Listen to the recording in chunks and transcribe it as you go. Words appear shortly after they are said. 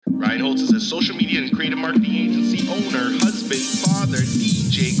Reinholz is a social media and creative marketing agency owner, husband, father,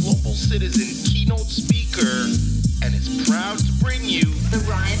 DJ, global citizen, keynote speaker, and is proud to bring you the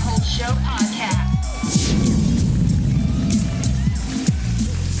Reinholz Show podcast.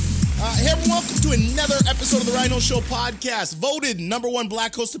 Hey everyone, welcome to another episode of the Reinholz Show podcast, voted #1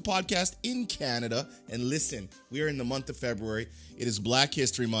 Black hosted podcast in Canada. And listen, we are in the month of February. It is Black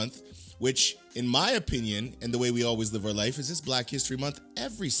History Month, which in my opinion, and the way we always live our life, is this Black History Month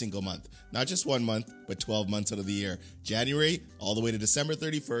every single month. Not just 1 month, but 12 months out of the year. January all the way to December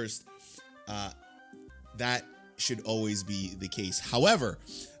 31st. That should always be the case. However,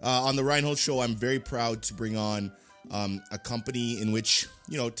 on the Reinholz Show, I'm very proud to bring on a company in which,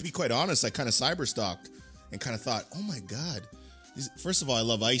 you know, to be quite honest, I kind of cyberstalked and kind of thought, oh my God, first of all, I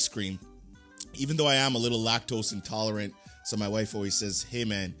love ice cream, even though I am a little lactose intolerant. So my wife always says, hey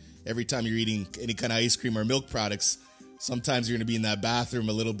man, every time you're eating any kind of ice cream or milk products, sometimes you're going to be in that bathroom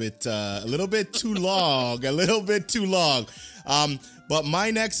a little bit too long, but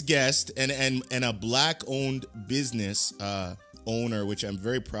my next guest and a Black owned business owner, which I'm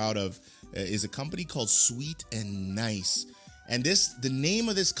very proud of, is a company called Sweet and Nice. And the name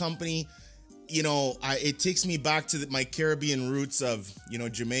of this company, you know, it takes me back to my Caribbean roots of, you know,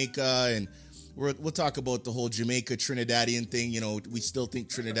 Jamaica, and we'll talk about the whole Jamaica Trinidadian thing. You know, we still think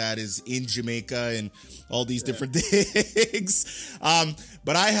Trinidad is in Jamaica and all these different things.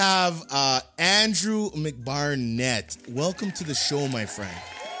 But I have Andrew McBarnett. Welcome to the show, my friend.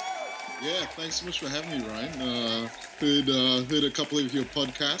 Yeah, thanks so much for having me, Ryan. Heard a couple of your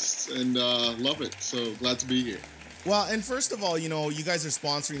podcasts and love it. So glad to be here. Well, and first of all, you know, you guys are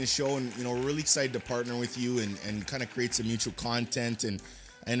sponsoring the show, and, you know, we're really excited to partner with you and kind of create some mutual content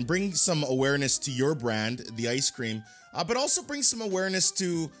and bring some awareness to your brand, the ice cream, but also bring some awareness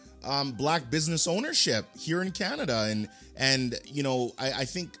to Black business ownership here in Canada. And you know, I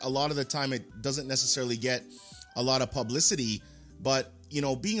think a lot of the time it doesn't necessarily get a lot of publicity, but, you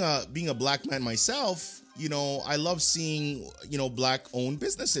know, being a Black man myself, you know, I love seeing, you know, Black owned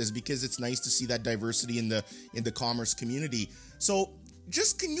businesses because it's nice to see that diversity in the commerce community. So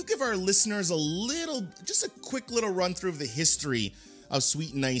can you give our listeners a quick little run through of the history of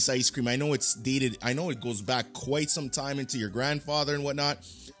Sweet and Nice ice cream? I know it's dated. I know it goes back quite some time into your grandfather and whatnot,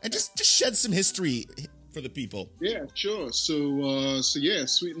 and just shed some history for the people. Yeah, sure. So yeah,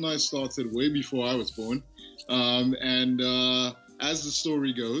 Sweet and Nice started way before I was born. As the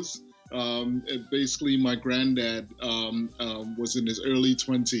story goes, basically my granddad was in his early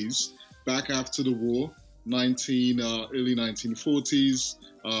 20s, back after the war, early 1940s,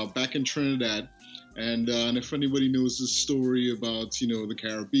 back in Trinidad. And if anybody knows the story about, you know, the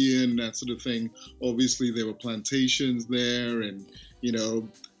Caribbean, that sort of thing, obviously there were plantations there, and, you know,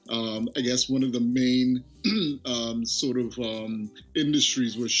 I guess one of the main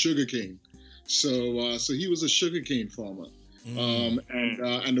industries was sugarcane. So he was a sugarcane farmer. And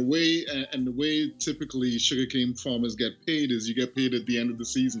the way typically sugarcane farmers get paid is you get paid at the end of the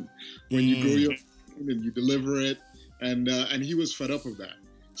season when you grow your and you deliver it, and he was fed up of that.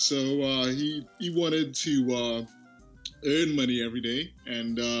 So he wanted to earn money every day,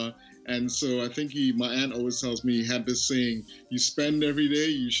 and so I think my aunt always tells me he had this saying: "You spend every day,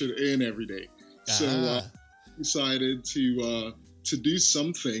 you should earn every day." So decided to do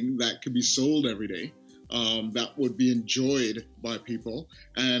something that could be sold every day, that would be enjoyed by people,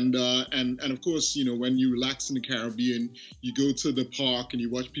 and of course, you know, when you relax in the Caribbean, you go to the park and you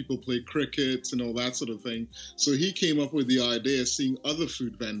watch people play cricket and all that sort of thing. So he came up with the idea, seeing other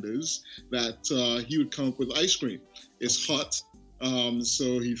food vendors, that he would come up with ice cream. It's hot,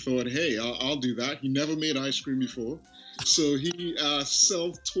 so he thought, hey, I'll do that. He never made ice cream before, so he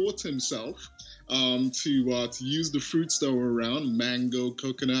self-taught himself to use the fruits that were around: mango,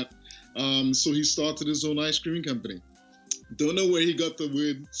 coconut. So he started his own ice cream company. Don't know where he got the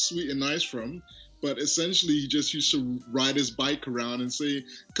word Sweet and Nice from, but essentially he just used to ride his bike around and say,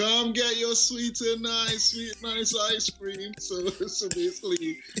 "Come get your Sweet and Nice ice cream." So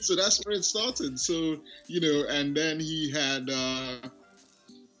basically, so that's where it started. So, you know, and then he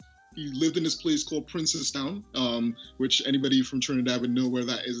lived in this place called Princestown, which anybody from Trinidad would know where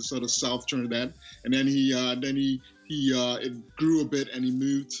that is. It's sort of South Trinidad. And then it grew a bit, and he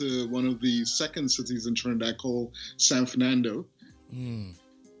moved to one of the second cities in Trinidad called San Fernando. And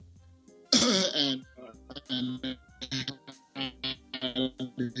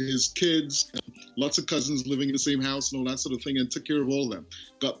his kids, lots of cousins living in the same house and all that sort of thing, and took care of all of them.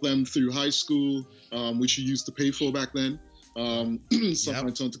 Got them through high school, which he used to pay for back then. So I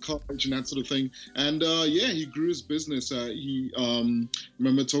went on to college and that sort of thing. And he grew his business. He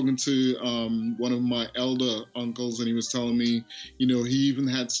remember talking to one of my elder uncles, and he was telling me, he even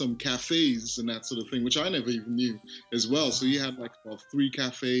had some cafes and that sort of thing, which I never even knew as well. So he had like about 3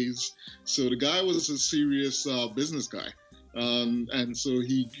 cafes. So the guy was a serious business guy. And so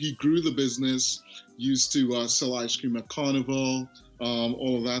he grew the business, used to sell ice cream at Carnival,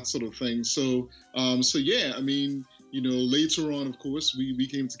 all of that sort of thing. So yeah, I mean, later on, of course, we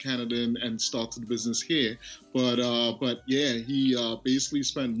came to Canada and started the business here. But yeah, he basically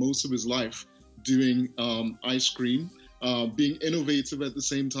spent most of his life doing ice cream, being innovative at the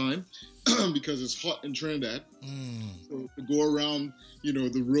same time, because it's hot in Trinidad. So to go around,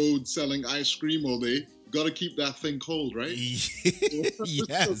 the road selling ice cream all day, got to keep that thing cold, right?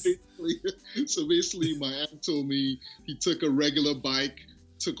 Yes. So basically, my aunt told me he took a regular bike,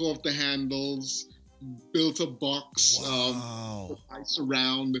 took off the handles, built a box, put ice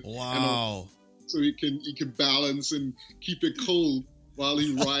around, and so he can balance and keep it cold while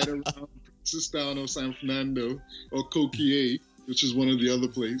he ride around Princetown or San Fernando or Coquille, which is one of the other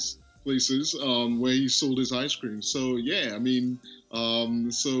places where he sold his ice cream. So yeah, I mean,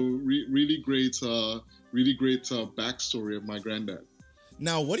 really great backstory of my granddad.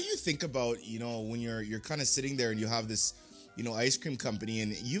 Now, what do you think about, when you're kind of sitting there and you have this, ice cream company,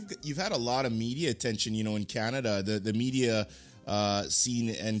 and you've had a lot of media attention, in Canada. The media scene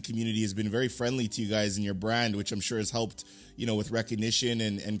and community has been very friendly to you guys and your brand, which I'm sure has helped, with recognition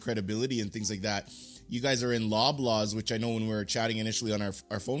and credibility and things like that. You guys are in Loblaws, which I know when we were chatting initially on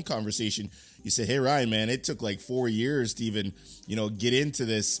our phone conversation, you said, hey, Ryan, man, it took like 4 years to even, get into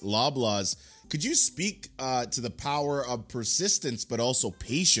this Loblaws. Could you speak to the power of persistence, but also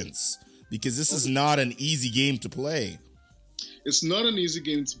patience? Because this is not an easy game to play. It's not an easy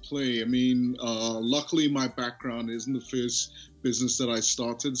game to play. I mean, luckily my background isn't the first business that I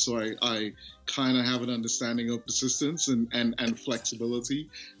started, so I kind of have an understanding of persistence and flexibility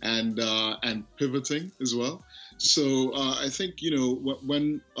and pivoting as well. So I think,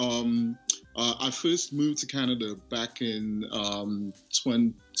 when I first moved to Canada back in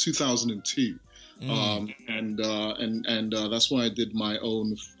 2002. And that's why I did my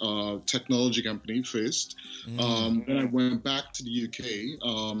own technology company first. Then I went back to the UK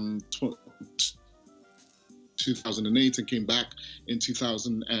 2008 and came back in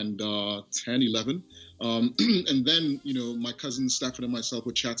 2010, 11. And then, my cousin Stefan and myself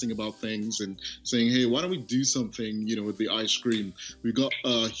were chatting about things and saying, hey, why don't we do something, with the ice cream? We've got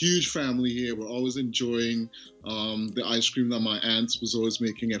a huge family here. We're always enjoying the ice cream that my aunt was always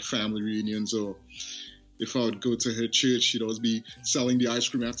making at family reunions, or if I would go to her church, she'd always be selling the ice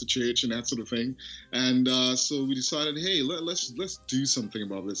cream after church and that sort of thing. And so we decided, hey, let's do something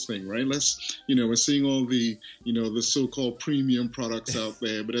about this thing, right? Let's, we're seeing all the, the so-called premium products out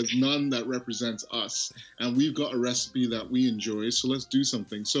there, but there's none that represents us. And we've got a recipe that we enjoy, so let's do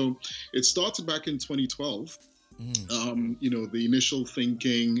something. So it started back in 2012. The initial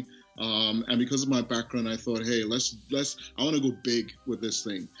thinking. And because of my background, I thought, hey, I want to go big with this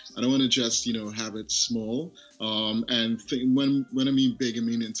thing. I don't want to just, have it small. When I mean big, I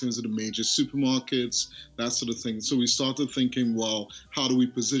mean in terms of the major supermarkets, that sort of thing. So we started thinking, well, how do we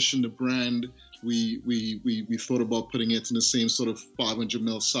position the brand? We thought about putting it in the same sort of 500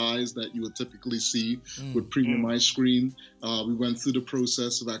 ml size that you would typically see with premium ice cream. We went through the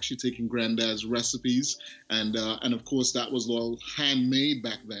process of actually taking Granddad's recipes, and of course that was all handmade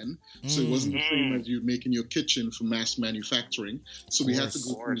back then, so it wasn't the same as you'd make in your kitchen for mass manufacturing. So we had to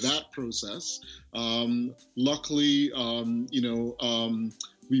go through that process. Luckily,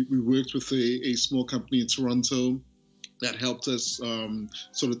 we worked with a small company in Toronto that helped us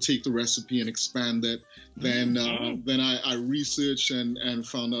sort of take the recipe and expand it. Then I researched and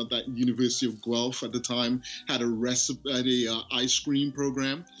found out that University of Guelph at the time had a ice cream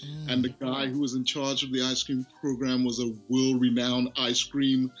program, and the guy who was in charge of the ice cream program was a world-renowned ice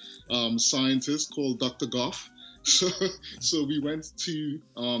cream scientist called Dr. Goff. So we went to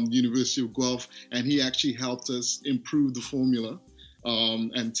the University of Guelph, and he actually helped us improve the formula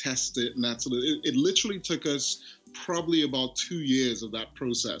and test it, and that sort of. It literally took us probably about 2 years of that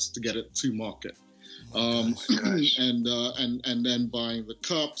process to get it to market. And then buying the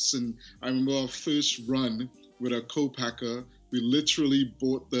cups. And I remember our first run with a co-packer, we literally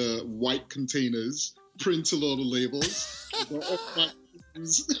bought the white containers, printed all the labels, got all my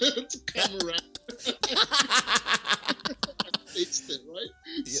teams to come around. Taste it, right?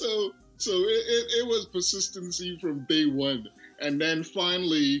 Yeah. So it was persistency from day one. And then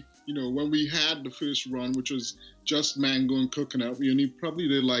finally, when we had the first run, which was just mango and coconut, we only probably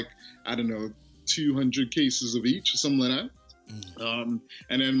did 200 cases of each or something like that. And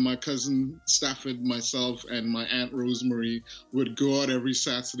then my cousin Stafford, myself, and my aunt Rosemary would go out every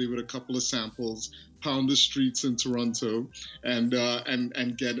Saturday with a couple of samples, pound the streets in Toronto, and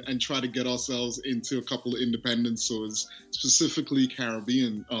try to get ourselves into a couple of independent stores, specifically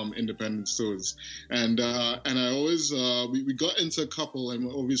Caribbean independent stores. And I always we got into a couple, and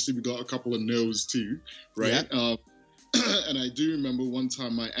obviously we got a couple of no's too, right? Yeah. And I do remember one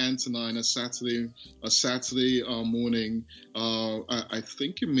time my aunt and I on a Saturday morning, I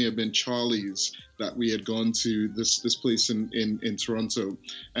think it may have been Charlie's, that we had gone to this place in Toronto,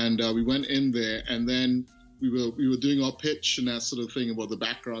 and we went in there, and then we were doing our pitch and that sort of thing about the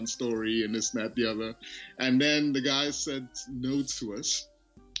background story and this and that the other, and then the guy said no to us,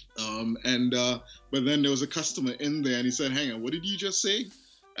 but then there was a customer in there, and he said, "Hang on, what did you just say?"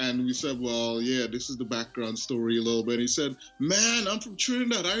 And we said, well, yeah, this is the background story a little bit. And he said, man, I'm from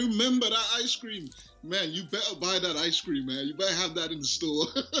Trinidad. I remember that ice cream. Man, you better buy that ice cream, man. You better have that in the store.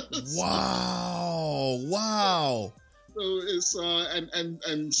 Wow. So it's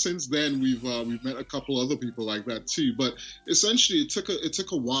and since then we've met a couple other people like that too. But essentially it took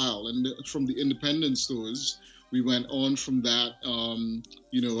a while, and from the independent stores we went on from that.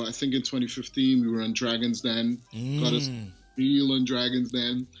 I think in 2015 we were on Dragon's Den. Got us deal on Dragon's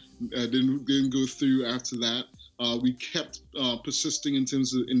Den. Didn't go through after that. We kept persisting in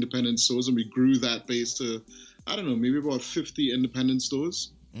terms of independent stores, and we grew that base to, I don't know, maybe about 50 independent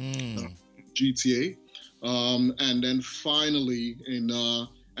stores. GTA. And then finally in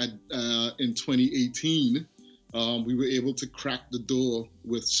 2018, we were able to crack the door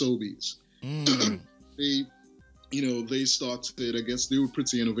with Sobeys. They started, I guess they were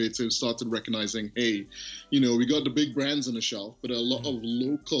pretty innovative, started recognizing, hey, we got the big brands on the shelf, but a lot of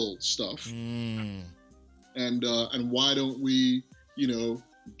local stuff. And why don't we,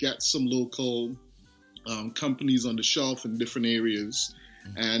 get some local companies on the shelf in different areas?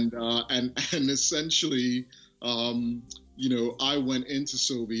 And essentially, I went into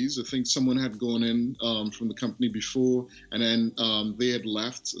Sobeys. I think someone had gone in from the company before, and then they had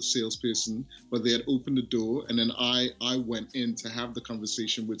left, a salesperson, but they had opened the door, and then I went in to have the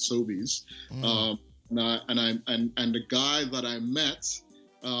conversation with Sobeys. And the guy that I met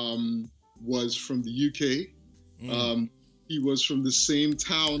was from the UK. He was from the same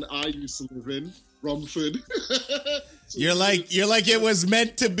town I used to live in, Romford. So you're like it was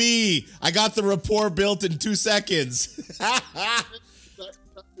meant to be. I got the rapport built in 2 seconds.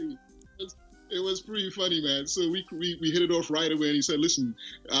 It was pretty funny, man. So we hit it off right away, and he said, "Listen,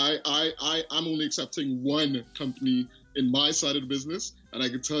 I'm only accepting one company in my side of the business, and I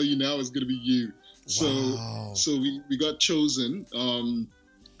can tell you now it's going to be you." Wow. So we got chosen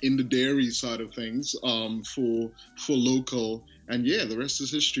in the dairy side of things for local. And yeah, the rest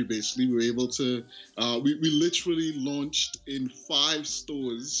is history, basically. We were able to, we literally launched in 5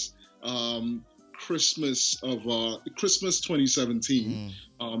 stores Christmas 2017,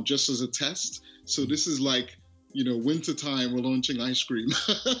 just as a test. So this is like, winter time, we're launching ice cream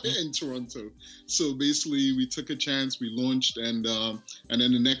in Toronto. So basically we took a chance, we launched, and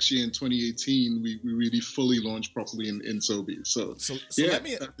then the next year in 2018, we really fully launched properly in Sobeys. So yeah,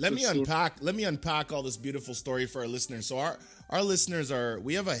 let me unpack all this beautiful story for our listeners. So our listeners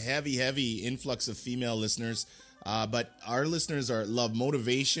we have a heavy influx of female listeners, but our listeners love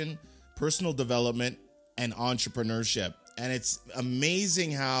motivation, personal development, and entrepreneurship. And it's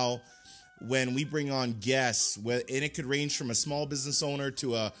amazing how when we bring on guests, and it could range from a small business owner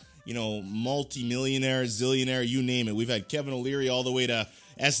to a multi-millionaire, zillionaire, you name it. We've had Kevin O'Leary all the way to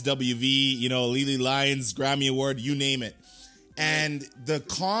SWV, Lily Lyons, Grammy Award, you name it. And the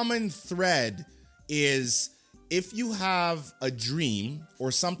common thread is, if you have a dream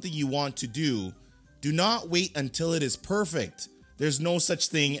or something you want to do not wait until it is perfect. There's no such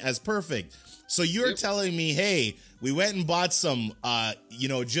thing as perfect. So you're telling me, hey, we went and bought some,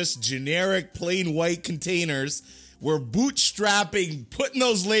 just generic plain white containers. We're bootstrapping, putting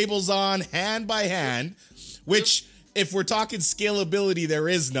those labels on hand by hand, which if we're talking scalability, there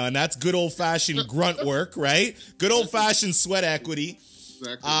is none. That's good old-fashioned grunt work, right? Good old-fashioned sweat equity.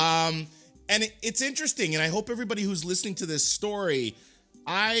 Exactly. And it's interesting, and I hope everybody who's listening to this story,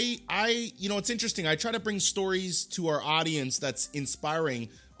 it's interesting. I try to bring stories to our audience that's inspiring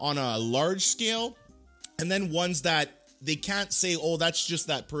on a large scale, and then ones that they can't say, oh, that's just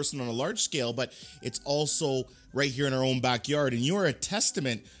that person on a large scale, but it's also right here in our own backyard. And you're a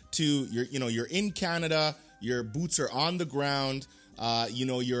testament to you're in Canada, your boots are on the ground.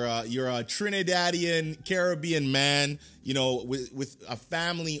 You're a Trinidadian Caribbean man, with a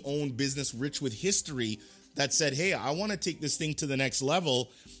family-owned business rich with history. that said, hey, I want to take this thing to the next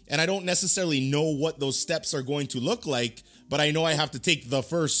level, and I don't necessarily know what those steps are going to look like, but I know I have to take the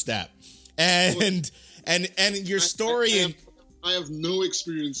first step. And your story... I have no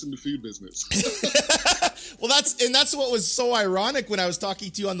experience in the food business. Well, that's what was so ironic when I was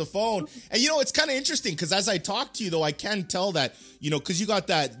talking to you on the phone. And, it's kind of interesting because as I talk to you, though, I can tell that, because you got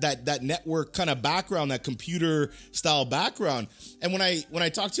that network kind of background, that computer style background. And when I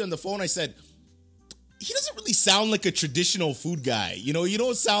talked to you on the phone, I said, he doesn't really sound like a traditional food guy. You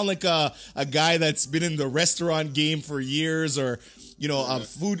don't sound like a guy that's been in the restaurant game for years or, a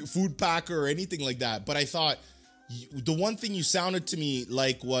food packer or anything like that. But I thought the one thing you sounded to me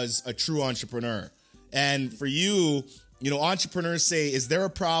like was a true entrepreneur. And for you, entrepreneurs say, is there a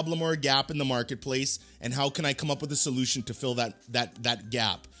problem or a gap in the marketplace? And how can I come up with a solution to fill that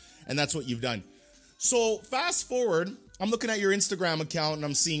gap? And that's what you've done. So fast forward, I'm looking at your Instagram account and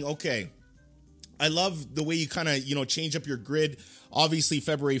I'm seeing, okay, I love the way you kind of, change up your grid. Obviously,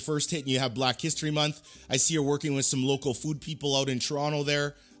 February 1st hit and you have Black History Month. I see you're working with some local food people out in Toronto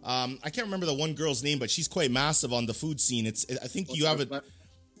there. I can't remember the one girl's name, but she's quite massive on the food scene. I think you have it.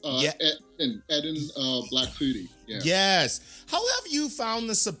 Eden Black Foodie. Yeah. Yes. How have you found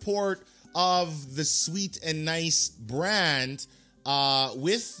the support of the Sweet and Nice brand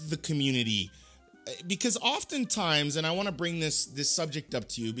with the community? Because oftentimes, and I want to bring this subject up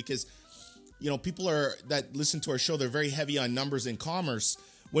to you because, people that listen to our show, they're very heavy on numbers and commerce.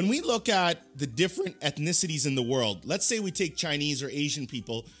 When we look at the different ethnicities in the world, let's say we take Chinese or Asian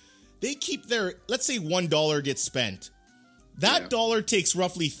people, they keep let's say $1 gets spent. That dollar takes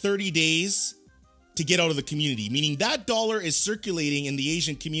roughly 30 days to get out of the community, meaning that dollar is circulating in the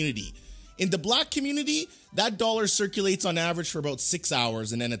Asian community. In the Black community, that dollar circulates on average for about 6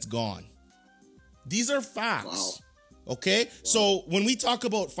 hours and then it's gone. These are facts. Wow. Okay? Wow. So when we talk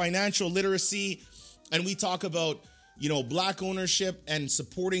about financial literacy and we talk about Black ownership and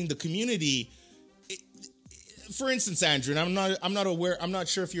supporting the community. For instance, Andrew, and I'm not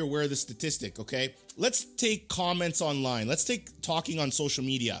sure if you're aware of the statistic, okay? Let's take comments online. Let's take talking on social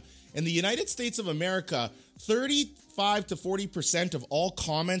media. In the United States of America, 35 to 40% of all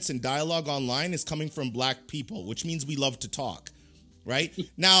comments and dialogue online is coming from Black people, which means we love to talk, right?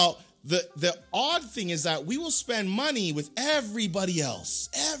 Now, the odd thing is that we will spend money with everybody else,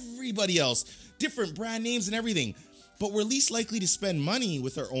 different brand names and everything. But we're least likely to spend money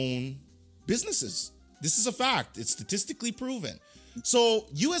with our own businesses. This is a fact. It's statistically proven. So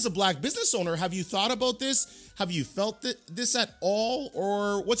you as a Black business owner, have you thought about this? Have you felt this at all?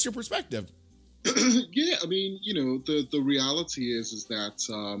 Or what's your perspective? Yeah, I mean, the reality is that,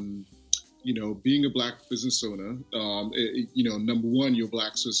 being a Black business owner, number one, you're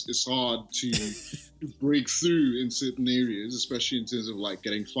Black, so it's hard to break through in certain areas, especially in terms of like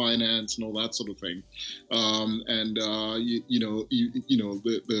getting finance and all that sort of thing.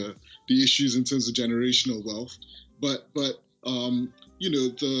 The issues in terms of generational wealth. But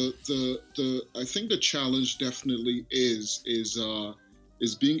I think the challenge definitely is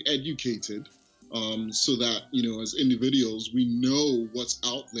being educated. So that, as individuals, we know what's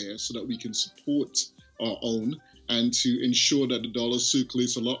out there so that we can support our own and to ensure that the dollar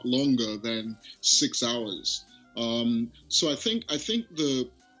circulates a lot longer than 6 hours. So I think for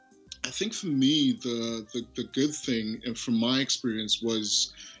me, the good thing, and from my experience,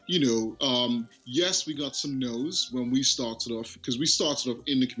 was, yes, we got some no's when we started off, because we started off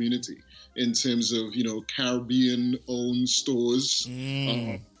in the community in terms of, Caribbean-owned stores.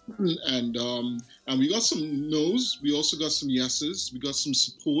 And we got some no's. We also got some yeses. We got some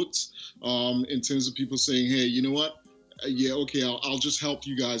support in terms of people saying, hey, you know what? Yeah, okay, I'll just help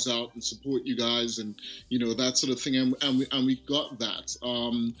you guys out and support you guys and, that sort of thing. And we got that.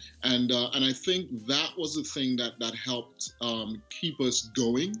 And I think that was the thing that helped keep us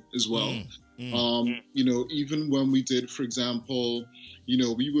going as well. Even when we did, for example,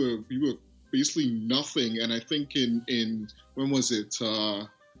 we were basically nothing. And I think in when was it?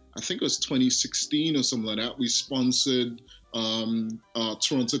 I think it was 2016 or something like that. We sponsored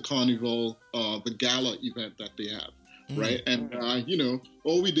Toronto Carnival, the gala event that they have, right? And,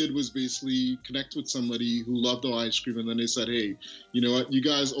 all we did was basically connect with somebody who loved our ice cream. And then they said, hey, you know what? You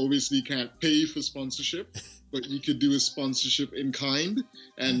guys obviously can't pay for sponsorship, but you could do a sponsorship in kind.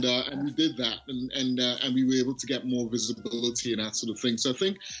 And we did that. And we were able to get more visibility and that sort of thing. So I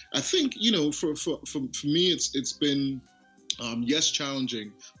think for me, it's been... yes,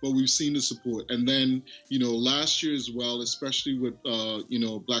 challenging, but we've seen the support. And then, last year as well, especially with,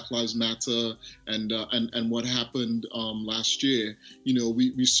 Black Lives Matter and what happened last year,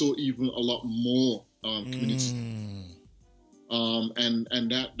 we saw even a lot more community. And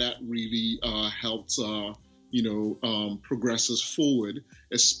that really helped progress us forward,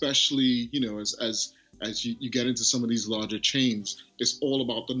 especially, as you get into some of these larger chains. It's all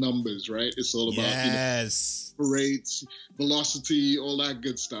about the numbers, right? It's all about, yes, rates, velocity, all that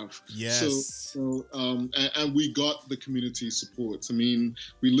good stuff. Yes. And we got the community support. I mean,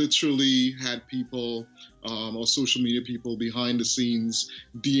 we literally had people, or social media people behind the scenes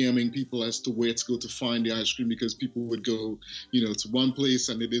DMing people as to where to go to find the ice cream, because people would go, to one place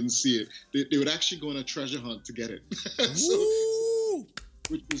and they didn't see it. They would actually go on a treasure hunt to get it.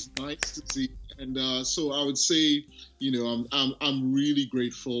 Which was nice to see. And so I would say, I'm really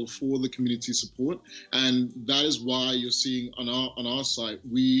grateful for the community support, and that is why you're seeing on our site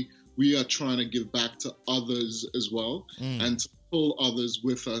we are trying to give back to others as well, and to pull others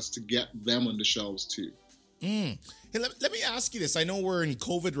with us to get them on the shelves too. Hey, let me ask you this. I know we're in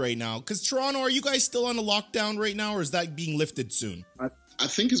COVID right now. Because Toronto, are you guys still on a lockdown right now, or is that being lifted soon? I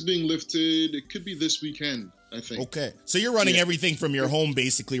think it's being lifted. It could be this weekend, I think. Okay. So you're running everything from your home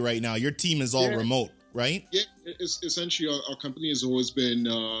basically right now. Your team is all remote, right? Yeah. It's essentially, our company has always been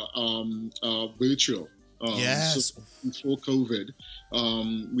virtual. Yes. So before COVID,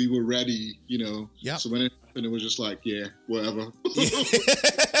 we were ready, Yep. So when it happened, it was just like, whatever.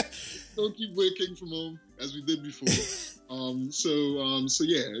 Don't keep working from home as we did before. So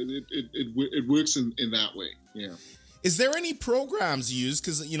yeah, it works in that way. Yeah. Is there any programs used?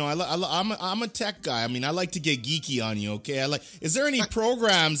 Because I'm a tech guy. I mean, I like to get geeky on you. Okay, Is there any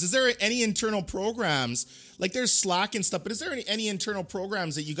programs? Is there any internal programs? Like there's Slack and stuff, but is there any internal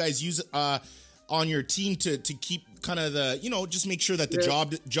programs that you guys use on your team to keep kind of the just make sure that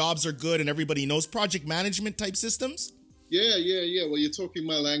the jobs are good and everybody knows, project management type systems? Yeah. Well, you're talking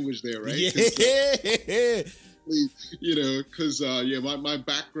my language there, right? Yeah. Because my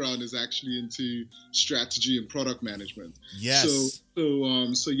background is actually into strategy and product management. Yes. So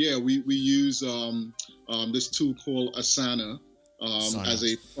we use this tool called Asana as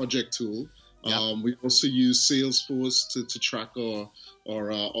a project tool. Yep. We also use Salesforce to track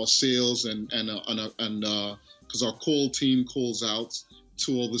our sales and because our call team calls out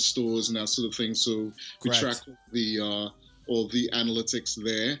to all the stores and that sort of thing. So we track all the analytics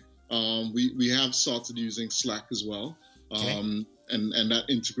there. We have started using Slack as well, and that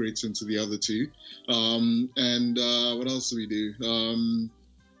integrates into the other two. And what else do we do?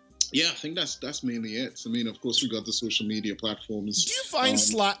 I think that's mainly it. I mean, of course, we got the social media platforms. Do you find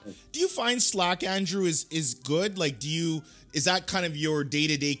Slack? Do you find Slack, Andrew, is good? Like, is that kind of your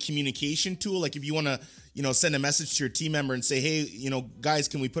day-to-day communication tool? Like, if you want to, send a message to your team member and say, hey, guys,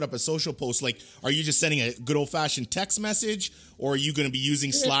 can we put up a social post? Like, are you just sending a good old-fashioned text message, or are you going to be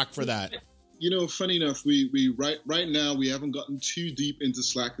using Slack for that? Funny enough, we right now we haven't gotten too deep into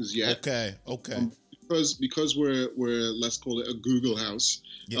Slack as yet. Okay. Because we're let's call it a Google house.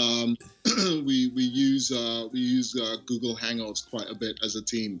 Yep. We use Google Hangouts quite a bit as a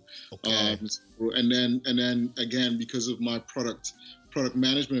team. Okay. And then again, because of my product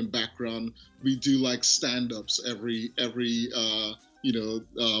management background, we do like stand-ups every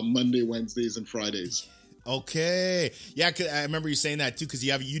Monday, Wednesdays, and Fridays. Okay. Yeah, 'cause I remember you saying that too, because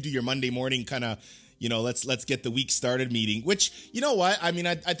you do your Monday morning kind of, let's get the week started meeting, which, you know what? I mean,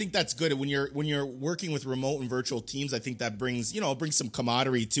 I think that's good. When you're working with remote and virtual teams, I think that brings some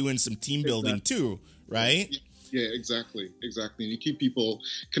camaraderie too, and some team building too, right? Yeah, exactly. And you keep people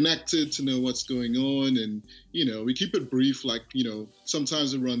connected to know what's going on, and we keep it brief. Like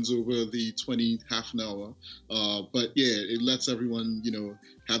sometimes it runs over the half an hour, but yeah, it lets everyone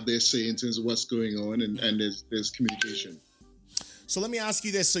have their say in terms of what's going on, and there's communication. So let me ask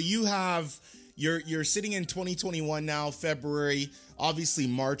you this: so you're sitting in 2021 now, February. Obviously,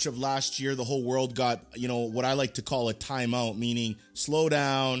 March of last year, the whole world got what I like to call a timeout, meaning slow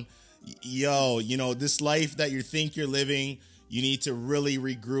down. This life that you think you're living, you need to really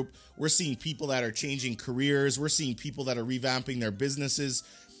regroup. We're seeing people that are changing careers. We're seeing people that are revamping their businesses.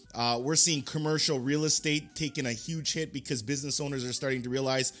 We're seeing commercial real estate taking a huge hit because business owners are starting to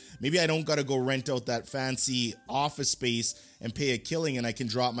realize maybe I don't got to go rent out that fancy office space and pay a killing, and I can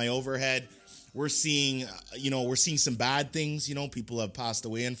drop my overhead. We're seeing some bad things. People have passed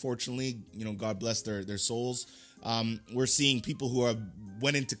away, unfortunately. God bless their souls. We're seeing people who have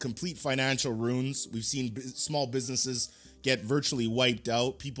went into complete financial ruins. We've seen small businesses get virtually wiped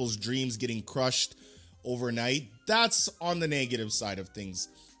out, people's dreams getting crushed overnight. That's on the negative side of things.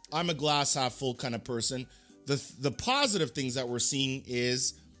 I'm a glass half full kind of person. The positive things that we're seeing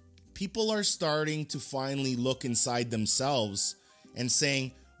is people are starting to finally look inside themselves and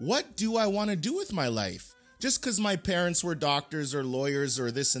saying, what do I want to do with my life? Just because my parents were doctors or lawyers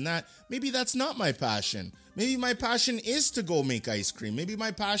or this and that, maybe that's not my passion. Maybe my passion is to go make ice cream. Maybe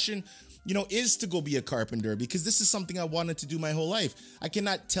my passion is to go be a carpenter, because this is something I wanted to do my whole life. I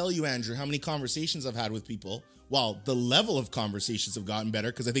cannot tell you, Andrew, how many conversations I've had with people. Well, the level of conversations have gotten better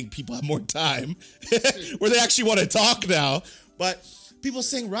because I think people have more time where they actually want to talk now. But people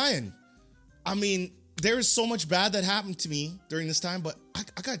saying, Ryan, I mean, there is so much bad that happened to me during this time, but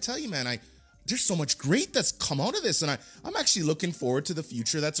I got to tell you, man, there's so much great that's come out of this. And I'm actually looking forward to the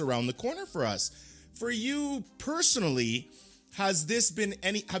future that's around the corner for us. For you personally, have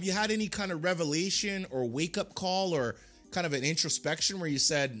you had any kind of revelation or wake up call or kind of an introspection where you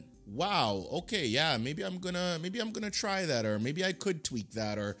said, wow, okay, yeah, maybe I'm gonna try that, or maybe I could tweak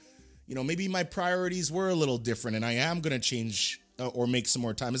that, or, maybe my priorities were a little different and I am gonna change or make some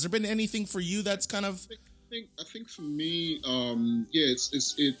more time. Has there been anything for you that's kind of? I think for me,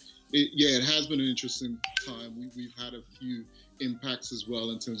 it has been an interesting time. We've had a few impacts as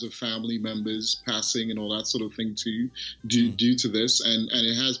well in terms of family members passing and all that sort of thing too, due to this, and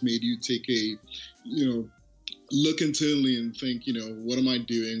it has made you take a, look internally and think, what am I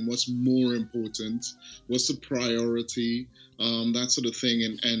doing? What's more important? What's the priority? That sort of thing,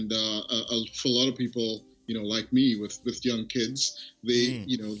 and for a lot of people, like me with young kids,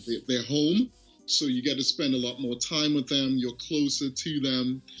 they're home. So you get to spend a lot more time with them. You're closer to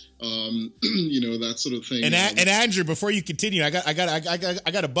them, that sort of thing. And Andrew, before you continue, I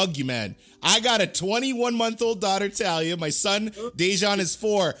got to bug you, man. I got a 21-month-old daughter, Talia. My son, Dejan, is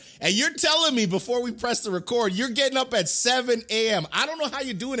 4. And you're telling me before we press the record, you're getting up at 7 a.m. I don't know how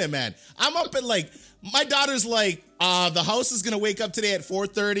you're doing it, man. I'm up at my daughter's like, the house is going to wake up today at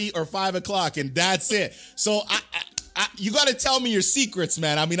 4:30 or 5 o'clock, and that's it. So you got to tell me your secrets,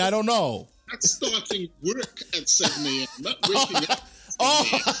 man. I mean, I don't know. That's starting work at 7 a.m., not waking up.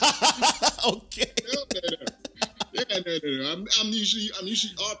 Okay. No. I'm usually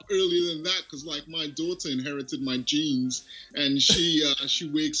up earlier than that because, like, my daughter inherited my genes, and she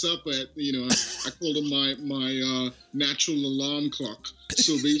wakes up at I call her my natural alarm clock.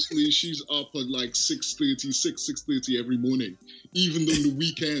 So basically, she's up at like 6:30 every morning, even on the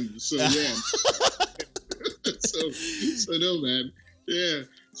weekend. So yeah. so no, man. Yeah.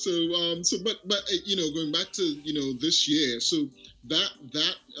 But going back to this year, so that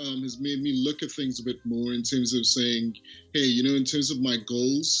has made me look at things a bit more in terms of saying, hey, in terms of my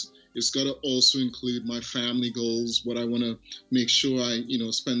goals, it's got to also include my family goals, what I want to make sure I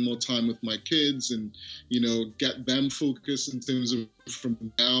spend more time with my kids and get them focused in terms of from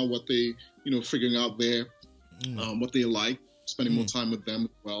now what they figuring out there, what they like, spending more time with them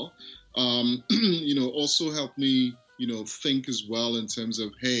as well. Also help me think as well in terms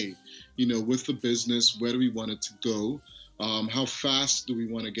of, hey, with the business, where do we want it to go? How fast do we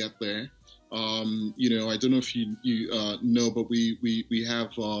want to get there? I don't know if you know, but we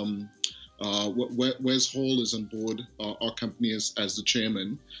have Wes Hall is on board our company as the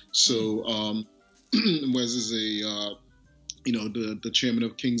chairman. So Wes is the chairman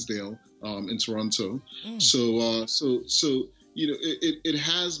of Kingsdale in Toronto. So it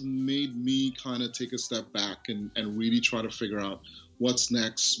has made me kind of take a step back and really try to figure out what's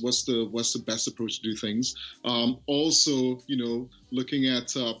next, what's the best approach to do things. Also, looking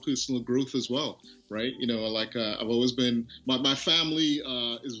at personal growth as well, right? I've always been, my family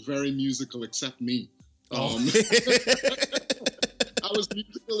is very musical except me. I was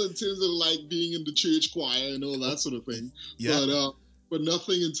musical in terms of being in the church choir and all that sort of thing. Yeah. But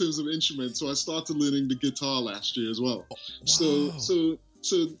nothing in terms of instruments. So I started learning the guitar last year as well. Wow. So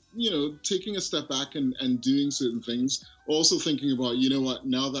taking a step back and doing certain things. Also thinking about,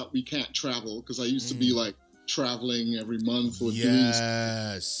 now that we can't travel, because I used to be traveling every month or doing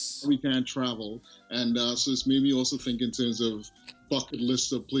something. We can't travel. And so it's made me also think in terms of bucket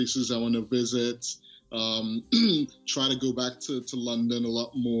list of places I want to visit. Try to go back to London a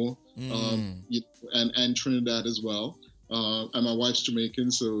lot more, and Trinidad as well. And my wife's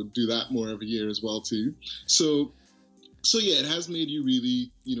Jamaican, so do that more every year as well too. So yeah, it has made you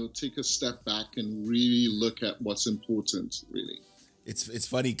really, take a step back and really look at what's important, really. It's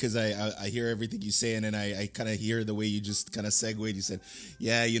funny because I hear everything you say, and then I kind of hear the way you just kind of segued. You said,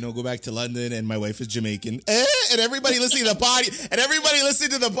 yeah, go back to London, and my wife is Jamaican. And everybody listening to the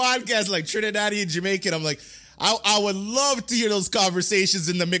podcast, like Trinidadian Jamaican, I'm like, I would love to hear those conversations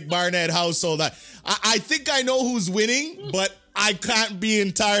in the McBarnett household. I think I know who's winning, but I can't be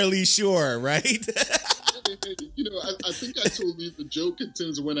entirely sure, right? I think I told you the joke in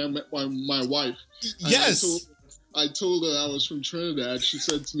terms of when I met my wife. Yes. I told her I was from Trinidad. She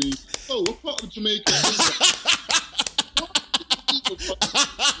said to me, "Oh, what part of Jamaica is that?"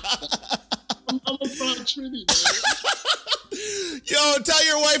 I'm a proud Trinity, man. Yo, Yo, tell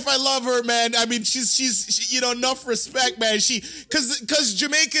your wife I love her, man. I mean, she's enough respect, man. Because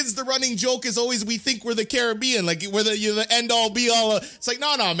Jamaicans, the running joke is always we think we're the Caribbean, like we're the end all be all. It's like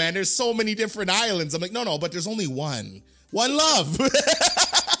no, man. There's so many different islands. I'm like no, but there's only one love.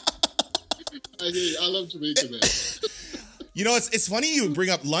 I love Jamaica, man. It's funny you bring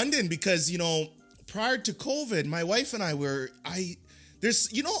up London because prior to COVID, my wife and I I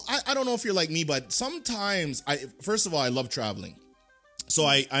don't know if you're like me, but sometimes first of all, I love traveling. So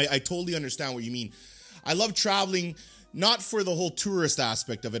I totally understand what you mean. I love traveling, not for the whole tourist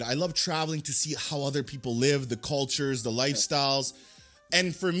aspect of it. I love traveling to see how other people live, the cultures, the lifestyles.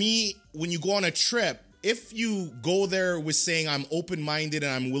 And for me, when you go on a trip, if you go there with saying I'm open-minded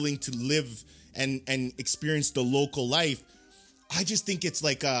and I'm willing to live and experience the local life, I just think it's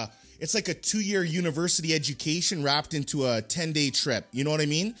like a 2-year university education wrapped into a 10-day trip. You know what I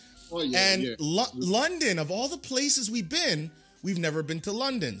mean? Oh, yeah, and yeah. London, of all the places we've never been to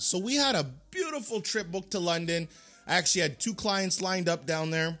London. So we had a beautiful trip booked to London. I actually had 2 clients lined up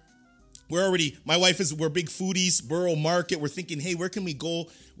down there. We're big foodies, Borough Market. We're thinking, hey, where can we go?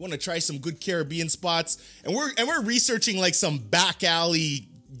 We want to try some good Caribbean spots. And we're researching like some back alley,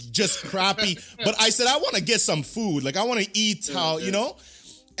 just crappy. But I said, I want to get some food. Like I want to eat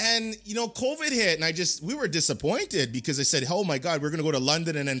And, COVID hit and we were disappointed because I said, oh my God, we're going to go to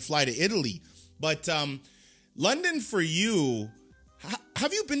London and then fly to Italy. But London for you,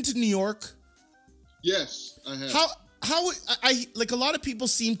 have you been to New York? Yes, I have. How like a lot of people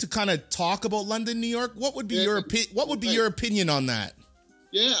seem to kind of talk about London, New York. What would be your opinion on that?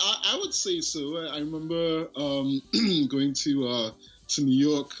 Yeah, I would say so. I remember going to New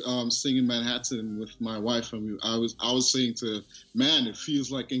York, staying in Manhattan with my wife, and I was saying man, it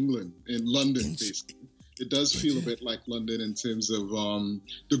feels like England in London, basically. It does feel a bit like London in terms of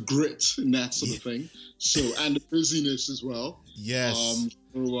the grit and that sort of thing. So, and the busyness as well. Yes.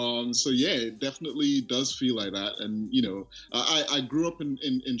 So yeah, it definitely does feel like that. And I grew up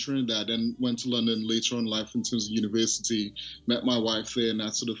in Trinidad and went to London later on in life in terms of university. Met my wife there and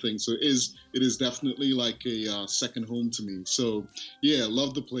that sort of thing. So it is definitely like a second home to me. So yeah,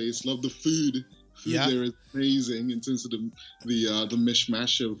 love the place, love the food. Food there is amazing in terms of the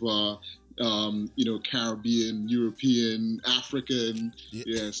mishmash of Caribbean, European, African.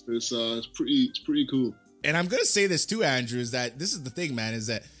 Yes, it's pretty cool. And I'm going to say this too, Andrew, is that this is the thing, man, is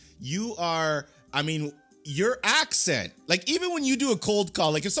that your accent, like even when you do a cold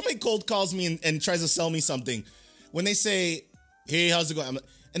call, like if somebody cold calls me and tries to sell me something, when they say, hey, how's it going?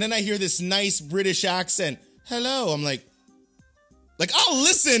 And then I hear this nice British accent, hello, I'm like, I'll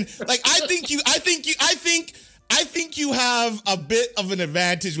listen. Like, I think you have a bit of an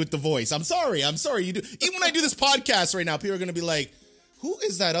advantage with the voice. I'm sorry you do. Even when I do this podcast right now, people are going to be like, who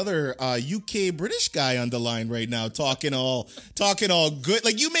is that other UK British guy on the line right now talking all good?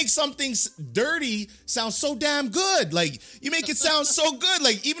 Like you make something dirty sound so damn good. Like you make it sound so good.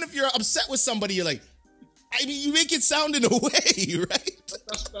 Like even if you're upset with somebody, you're like, you make it sound in a way, right?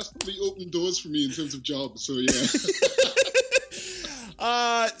 That's probably opened doors for me in terms of jobs. So yeah.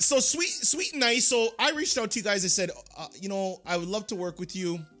 So sweet and nice. So I reached out to you guys. I said, I would love to work with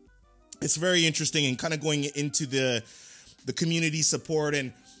you. It's very interesting and kind of going into the community support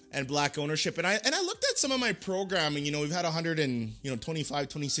and Black ownership. And I looked at some of my programming. We've had 125,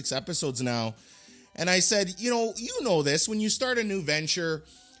 26 episodes now. And I said, you know this, when you start a new venture,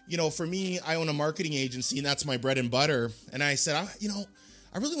 for me, I own a marketing agency and that's my bread and butter. And I said, I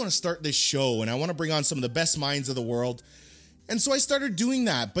really want to start this show and I want to bring on some of the best minds of the world. And so I started doing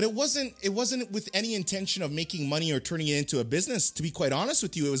that, but it wasn't with any intention of making money or turning it into a business. To be quite honest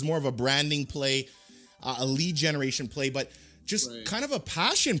with you, it was more of a branding play, a lead generation play, but just kind of a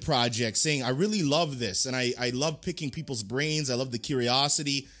passion project saying, I really love this. And I love picking people's brains. I love the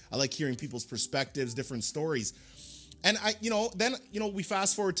curiosity. I like hearing people's perspectives, different stories. And then we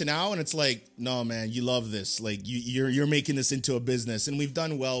fast forward to now and it's like, no, man, you love this. Like you're making this into a business and we've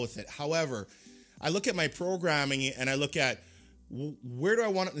done well with it. However, I look at my programming and I look at where do I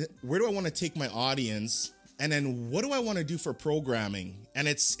want to take my audience? And then what do I want to do for programming? And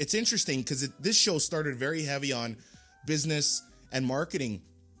it's interesting because this show started very heavy on business and marketing.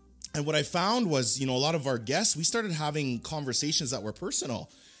 And what I found was, a lot of our guests, we started having conversations that were personal.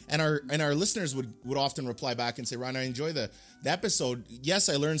 And our listeners would often reply back and say, Ryan, I enjoy the episode. Yes,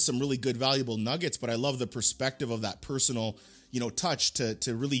 I learned some really good, valuable nuggets, but I love the perspective of that personal, touch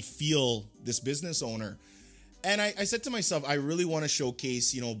to really feel this business owner. And I said to myself, I really want to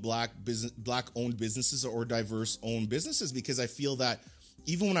showcase, Black owned businesses or diverse owned businesses, because I feel that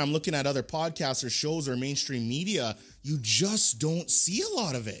even when I'm looking at other podcasts or shows or mainstream media, you just don't see a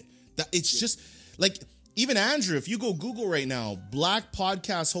lot of it. That it's just like even Andrew, if you go Google right now, black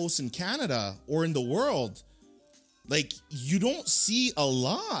podcast hosts in Canada or in the world, like you don't see a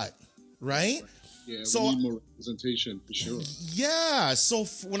lot, right? Yeah, so, we need more representation for sure. Yeah. So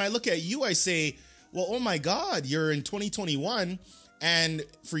when I look at you, I say, well, oh my God, you're in 2021. And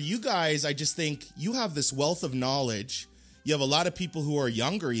for you guys, I just think you have this wealth of knowledge. You have a lot of people who are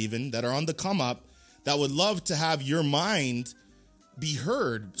younger even that are on the come up that would love to have your mind be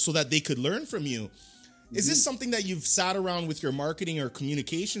heard so that they could learn from you. Is this something that you've sat around with your marketing or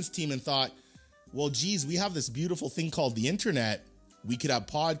communications team and thought, well, geez, we have this beautiful thing called the internet. We could have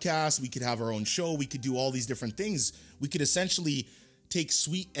podcasts. We could have our own show. We could do all these different things. We could essentially take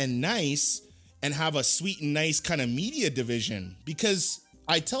Sweet and Nice and have a Sweet and Nice kind of media division. Because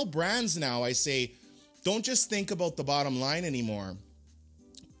I tell brands now, I say, don't just think about the bottom line anymore.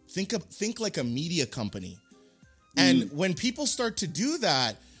 Think like a media company. And when people start to do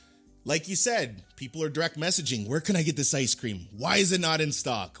that, like you said, people are direct messaging. Where can I get this ice cream? Why is it not in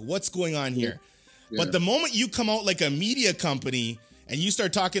stock? What's going on here? Yeah. But the moment you come out like a media company and you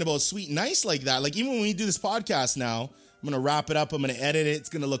start talking about Sweet and Nice like that, like even when we do this podcast now, I'm going to wrap it up. I'm going to edit it. It's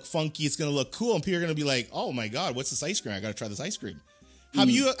going to look funky. It's going to look cool. And people are going to be like, oh my God, what's this ice cream? I got to try this ice cream. Have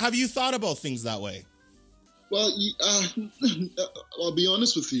you thought about things that way? Well, I'll be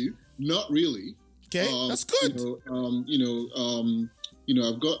honest with you, not really. Okay, that's good. I've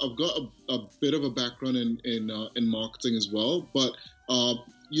got a bit of a background in marketing as well, but I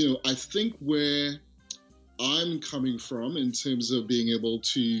think where I'm coming from in terms of being able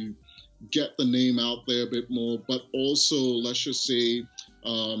to get the name out there a bit more, but also let's just say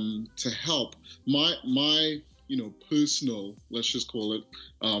to help my personal, let's just call it,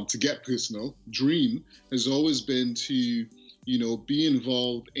 to get personal dream has always been to be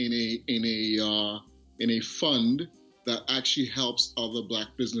involved in a fund that actually helps other Black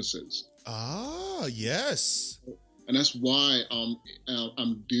businesses. Ah, yes. And that's why I'm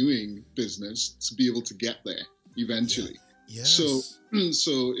doing business, to be able to get there eventually. Yeah. Yes.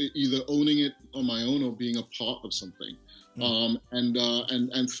 So either owning it on my own or being a part of something. And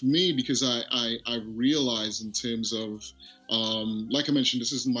for me, because I realized in terms of, like I mentioned,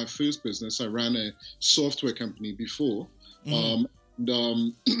 this isn't my first business. I ran a software company before. And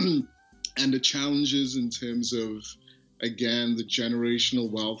the challenges in terms of, again, the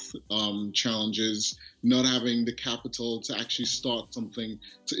generational wealth challenges, not having the capital to actually start something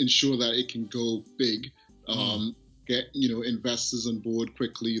to ensure that it can go big, get investors on board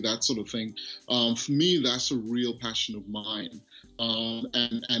quickly, that sort of thing. For me, that's a real passion of mine,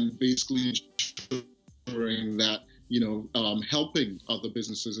 and basically ensuring that helping other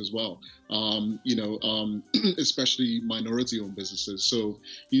businesses as well, especially minority-owned businesses. So,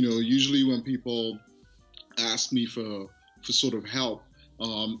 usually when people ask me for sort of help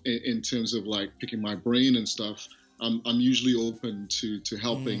in terms of like picking my brain and stuff, I'm usually open to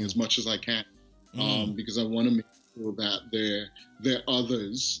helping as much as I can, because I want to make sure that there are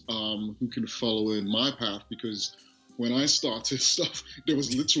others who can follow in my path, because when I started stuff, there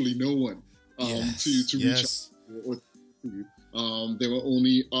was literally no one to reach out or to. There were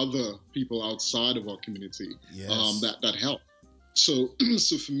only other people outside of our community that helped. So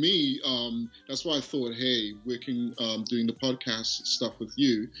for me, that's why I thought, hey, working, doing the podcast stuff with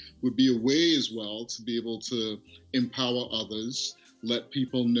you would be a way as well to be able to empower others, let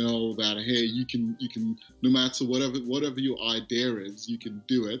people know that, hey, you can, no matter whatever your idea is, you can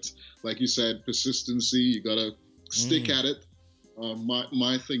do it. Like you said, persistency, you gotta stick at it.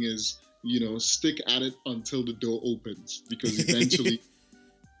 My thing is, stick at it until the door opens, because eventually,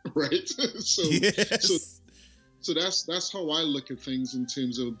 right? So that's how I look at things in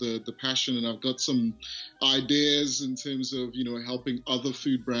terms of the passion, and I've got some ideas in terms of helping other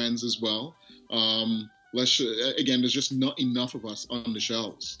food brands as well. Again, there's just not enough of us on the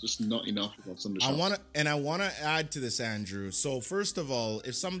shelves. I want to add to this, Andrew. So first of all,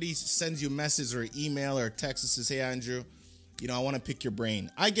 if somebody sends you a message or email or text that says, "Hey, Andrew, I want to pick your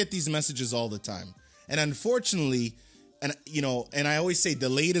brain," I get these messages all the time, and unfortunately, and I always say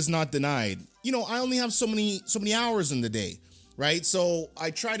delayed is not denied. I only have so many hours in the day, right? So I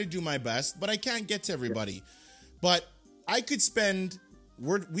try to do my best, but I can't get to everybody. But I could spend,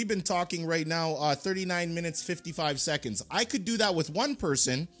 we've been talking right now, 39 minutes, 55 seconds. I could do that with one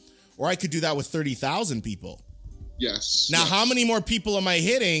person, or I could do that with 30,000 people. Yes. Now, how many more people am I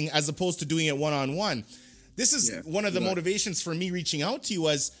hitting as opposed to doing it one-on-one? This is one of the motivations for me reaching out to you,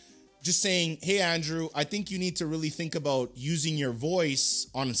 was just saying, hey, Andrew, I think you need to really think about using your voice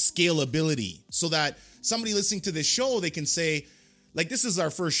on scalability, so that somebody listening to this show, they can say, like, this is our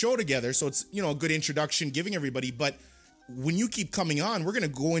first show together. So it's, a good introduction, giving everybody, but when you keep coming on, we're going to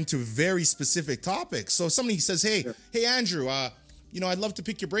go into very specific topics. So if somebody says, hey, Andrew, I'd love to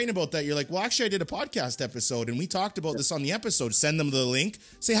pick your brain about that. You're like, well, actually, I did a podcast episode and we talked about this on the episode. Send them the link.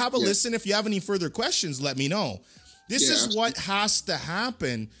 Say, have a listen. If you have any further questions, let me know. This is absolutely what has to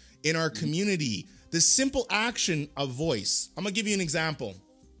happen in our community. The simple action of voice. I'm going to give you an example.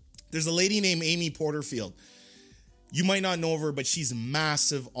 There's a lady named Amy Porterfield. You might not know of her, but she's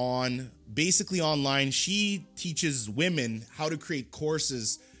massive basically online. She teaches women how to create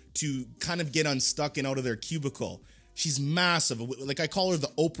courses to kind of get unstuck and out of their cubicle. She's massive. Like, I call her the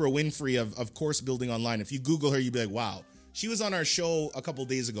Oprah Winfrey of course building online. If you Google her, you'd be like, wow. She was on our show a couple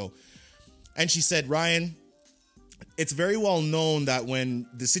days ago. And she said, Ryan, it's very well known that when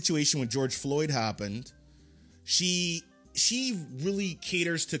the situation with George Floyd happened, she really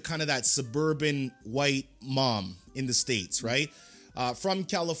caters to kind of that suburban white mom in the States, right? From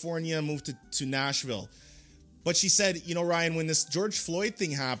California, moved to Nashville. But she said, Ryan, when this George Floyd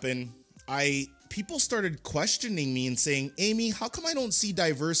thing happened, people started questioning me and saying, Amy, how come I don't see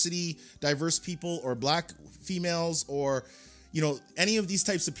diverse people or black females or, any of these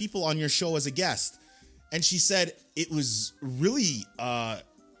types of people on your show as a guest? And she said it was really,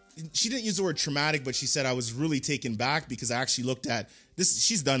 she didn't use the word traumatic, but she said I was really taken back because I actually looked at this.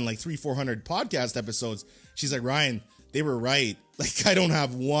 She's done like 300-400 podcast episodes. She's like, Ryan, they were right. Like, I don't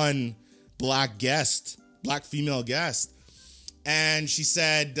have one black female guest. And she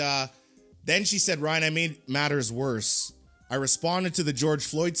said, Ryan, I made matters worse. I responded to the George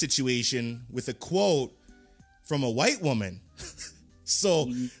Floyd situation with a quote from a white woman. So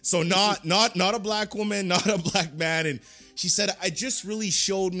not a black woman, not a black man. And she said, it just really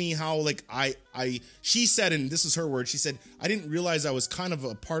showed me how, like, she said, and this is her word, she said, I didn't realize I was kind of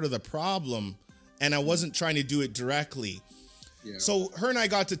a part of the problem and I wasn't trying to do it directly. Yeah. So her and I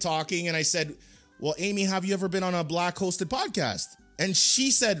got to talking and I said, well, Amy, have you ever been on a black hosted podcast? And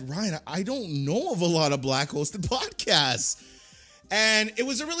she said, Ryan, I don't know of a lot of black hosted podcasts. And it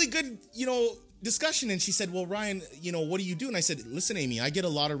was a really good, discussion. And she said, well, Ryan, what do you do? And I said, listen, Amy, I get a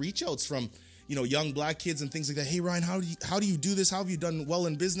lot of reach outs from, young black kids and things like that. Hey, Ryan, how do you do this? How have you done well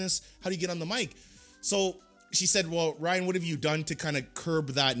in business? How do you get on the mic? So she said, well, Ryan, what have you done to kind of curb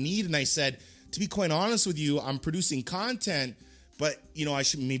that need? And I said, to be quite honest with you, I'm producing content, but, I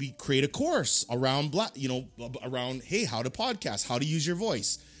should maybe create a course around around, hey, how to podcast, how to use your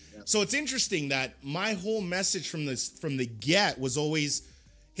voice. Yeah. So it's interesting that my whole message from the get was always,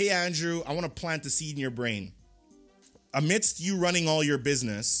 hey, Andrew, I want to plant the seed in your brain. Amidst you running all your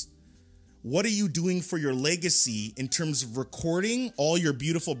business, what are you doing for your legacy in terms of recording all your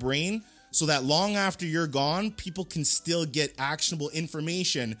beautiful brain so that long after you're gone, people can still get actionable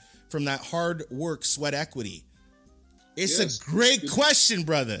information from that hard work, sweat equity? It's a great question,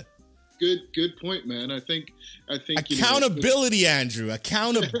 brother. Good point, man. I think accountability, Andrew.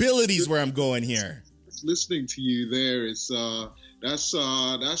 Accountability is where I'm going here. Listening to you there is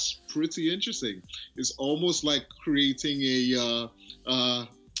that's pretty interesting. It's almost like creating a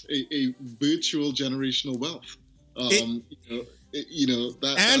virtual generational wealth.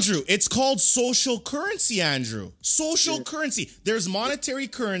 Andrew, it's called social currency, Andrew. Social currency. There's monetary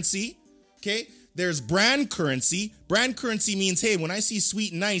currency, okay? There's brand currency. Brand currency means, hey, when I see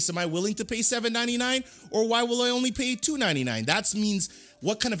sweet and nice, am I willing to pay $7.99 or why will I only pay $2.99? That means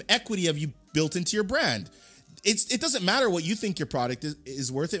what kind of equity have you built into your brand? It doesn't matter what you think your product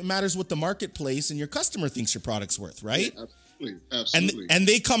is worth. It matters what the marketplace and your customer thinks your product's worth, right? Yeah, absolutely. And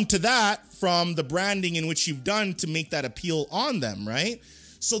they come to that from the branding in which you've done to make that appeal on them, right?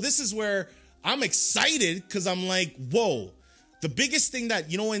 So this is where I'm excited because I'm like, whoa. The biggest thing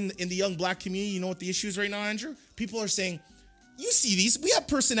that, in the young black community, what the issue is right now, Andrew? People are saying, you see these, we have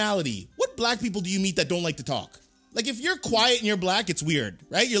personality. What black people do you meet that don't like to talk? Like, if you're quiet and you're black, it's weird,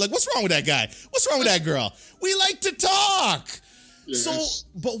 right? You're like, what's wrong with that guy? What's wrong with that girl? We like to talk. Yes. So,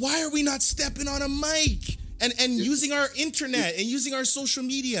 but why are we not stepping on a mic and using our internet and using our social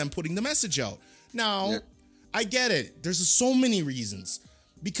media and putting the message out? Now, I get it. There's so many reasons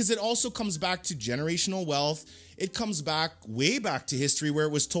because it also comes back to generational wealth. It comes way back to history where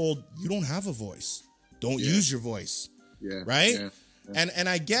it was told, you don't have a voice. Don't use your voice. Yeah. Right? Yeah. And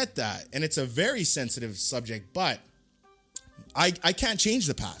I get that. And it's a very sensitive subject, but I can't change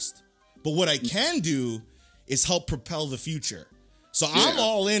the past. But what I can do is help propel the future. So I'm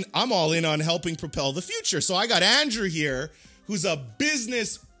all in on helping propel the future. So I got Andrew here, who's a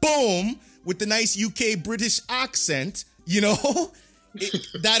business boom with the nice UK British accent, that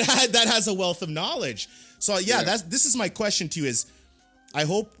has a wealth of knowledge. So this is my question to you is, I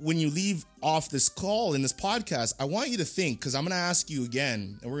hope when you leave off this call in this podcast, I want you to think, because I'm going to ask you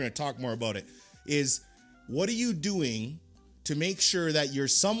again, and we're going to talk more about it, is what are you doing to make sure that you're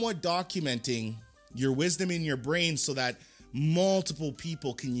somewhat documenting your wisdom in your brain so that multiple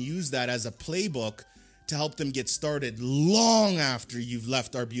people can use that as a playbook to help them get started long after you've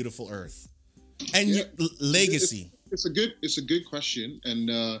left our beautiful earth? And your legacy. It's a good question, and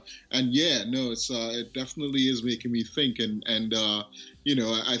yeah, no, it definitely is making me think, and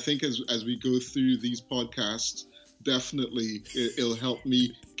I think as we go through these podcasts, definitely it'll help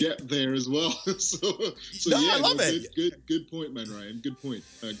me get there as well. I love it. Good point, man, Ryan. Good point.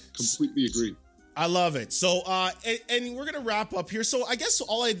 I completely agree. I love it. So, and we're gonna wrap up here. So, I guess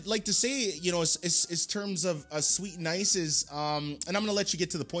all I'd like to say, is terms of sweet and nice is, and I'm gonna let you get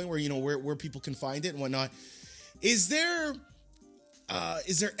to the point where where people can find it and whatnot. Is there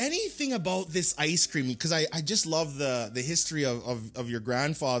anything about this ice cream? Because I just love the history of your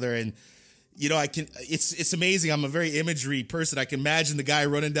grandfather, and it's amazing. I'm a very imagery person. I can imagine the guy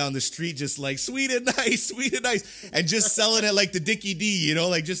running down the street just like sweet and nice, and just selling it like the Dickie D,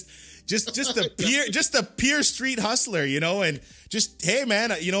 like just a pure street hustler, and just, hey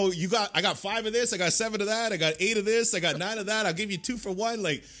man, I got 5 of this, I got 7 of that, I got 8 of this, I got 9 of that, I'll give you 2 for 1,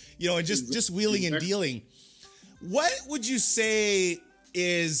 and just wheeling and dealing. What would you say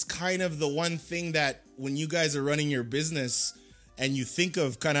is kind of the one thing that when you guys are running your business and you think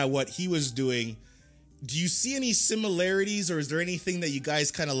of kind of what he was doing, do you see any similarities, or is there anything that you guys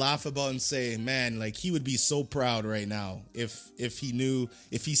kind of laugh about and say, man, like he would be so proud right now if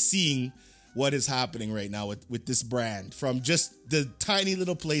he's seeing what is happening right now with this brand from just the tiny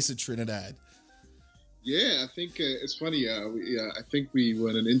little place of Trinidad? Yeah, I think it's funny. I think we were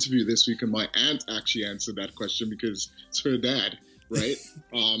in an interview this week, and my aunt actually answered that question because it's her dad, right?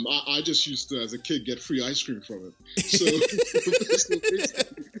 I just used to, as a kid, get free ice cream from him.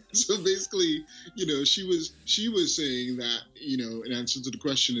 So basically, she was saying that, in answer to the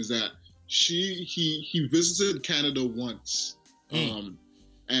question, is that he visited Canada once, and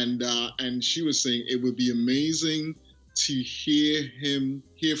she was saying it would be amazing to hear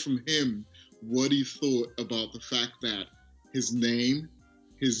from him what he thought about the fact that his name,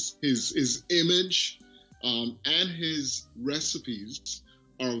 his image, and his recipes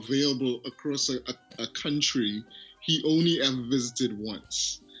are available across a country he only ever visited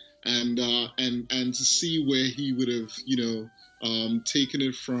once, and to see where he would have taken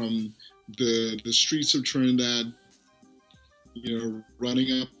it from the streets of Trinidad,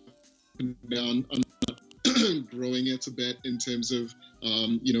 running up and down, growing it a bit in terms of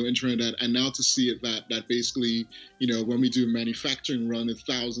in Trinidad, and now to see it that basically, when we do a manufacturing run, it's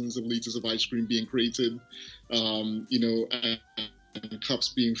thousands of liters of ice cream being created, and cups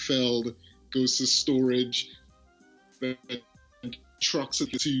being filled, goes to storage, then trucks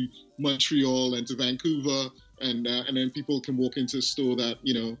it to Montreal and to Vancouver, and then people can walk into a store that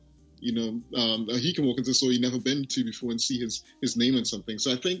he can walk into a store he'd never been to before and see his name on something.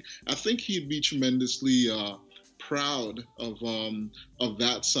 So I think he'd be tremendously proud of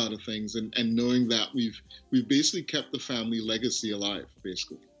that side of things, and knowing that we've basically kept the family legacy alive,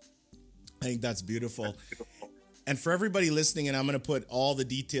 basically. I think that's beautiful. And for everybody listening, and I'm going to put all the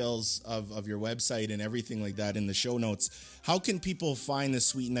details of your website and everything like that in the show notes, how can people find the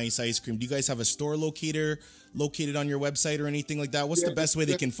Sweet and Nice ice cream? Do you guys have a store located on your website or anything like that? What's the best way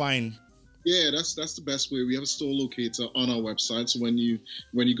they can find? Yeah, that's the best way. We have a store locator on our website, so when you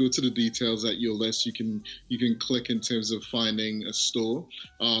go to the details at your list, you can click in terms of finding a store.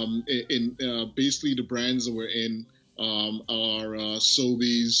 Basically the brands that we're in are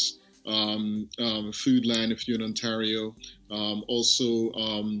Sobeys, Foodland if you're in Ontario. Also,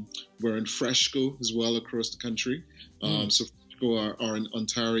 we're in Fresco as well across the country. So Fresco are in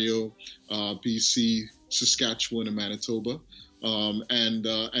Ontario, BC, Saskatchewan, and Manitoba. And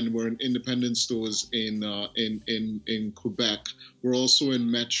we're in independent stores in Quebec. We're also in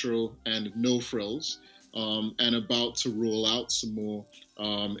Metro and No Frills, and about to roll out some more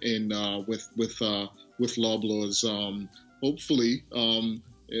with Loblaws. Hopefully, in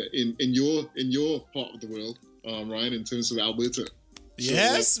your part of the world, Ryan, in terms of Alberta.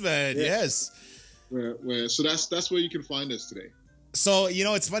 Yes, man. Yes. So that's where you can find us today. So,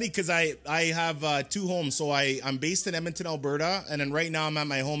 it's funny because I have 2 homes. So I'm based in Edmonton, Alberta, and then right now I'm at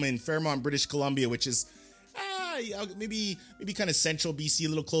my home in Fairmont, British Columbia, which is maybe kind of central BC, a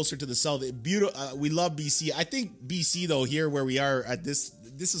little closer to the south. Beautiful. We love BC. I think BC though, here where we are at this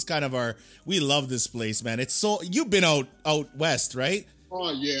is kind of we love this place, man. It's so, you've been out west, right?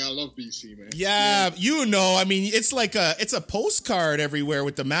 Oh yeah, I love BC, man. Yeah, I mean, it's like it's a postcard everywhere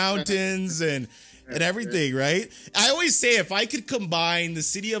with the mountains and everything, right? I always say if I could combine the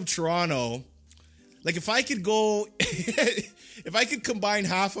city of Toronto, like if I could combine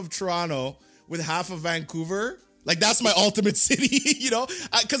half of Toronto with half of Vancouver. Like, that's my ultimate city, you know?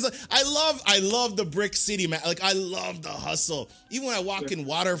 Because I love the brick city, man. Like, I love the hustle. Even when I walk in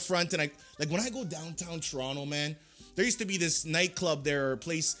Waterfront and when I go downtown Toronto, man, there used to be this nightclub there, or a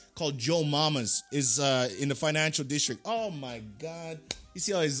place called Joe Mama's, is in the financial district. Oh, my God. You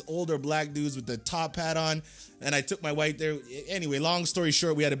see all these older black dudes with the top hat on, and I took my wife there. Anyway, long story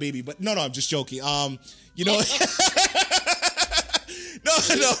short, we had a baby. But no, I'm just joking. You know... No.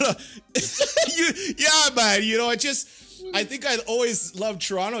 Yeah, man. You know, I think I always loved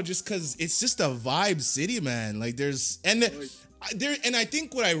Toronto just because it's just a vibe city, man. Like and I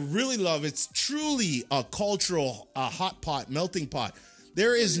think what I really love, it's truly a cultural hot pot, melting pot.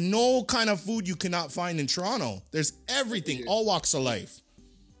 There is no kind of food you cannot find in Toronto. There's everything, all walks of life.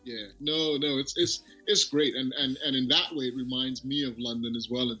 Yeah, no, it's great, and in that way, it reminds me of London as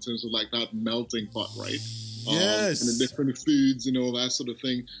well in terms of like that melting pot, right? Yes, and the different foods and all that sort of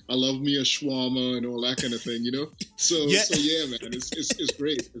thing. I love me a shawarma and all that kind of thing, you know. So yeah, man, it's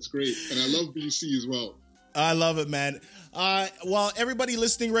great, it's great, and I love BC as well. I love it, man. Well, everybody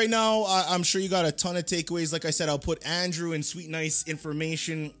listening right now, I'm sure you got a ton of takeaways. Like I said, I'll put Andrew and Sweet Nice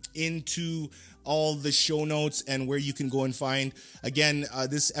information into all the show notes and where you can go and find. Again,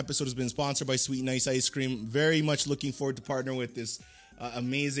 this episode has been sponsored by Sweet Nice Ice Cream. Very much looking forward to partnering with this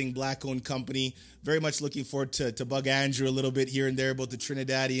amazing black-owned company. Very much looking forward to bug Andrew a little bit here and there about the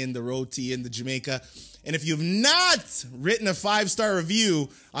Trinidadian, the roti, and the Jamaica. And if you've not written a 5-star review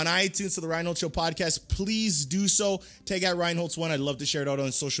on iTunes for the Ryan Holtz Show podcast, please do so. Tag out Ryan Holtz1. I'd love to share it out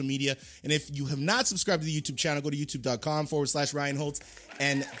on social media. And if you have not subscribed to the YouTube channel, go to youtube.com/Ryan Holtz.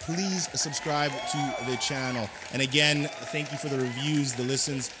 And please subscribe to the channel. And again, thank you for the reviews, the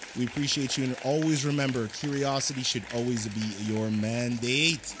listens. We appreciate you. And always remember, curiosity should always be your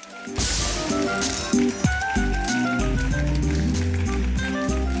mandate.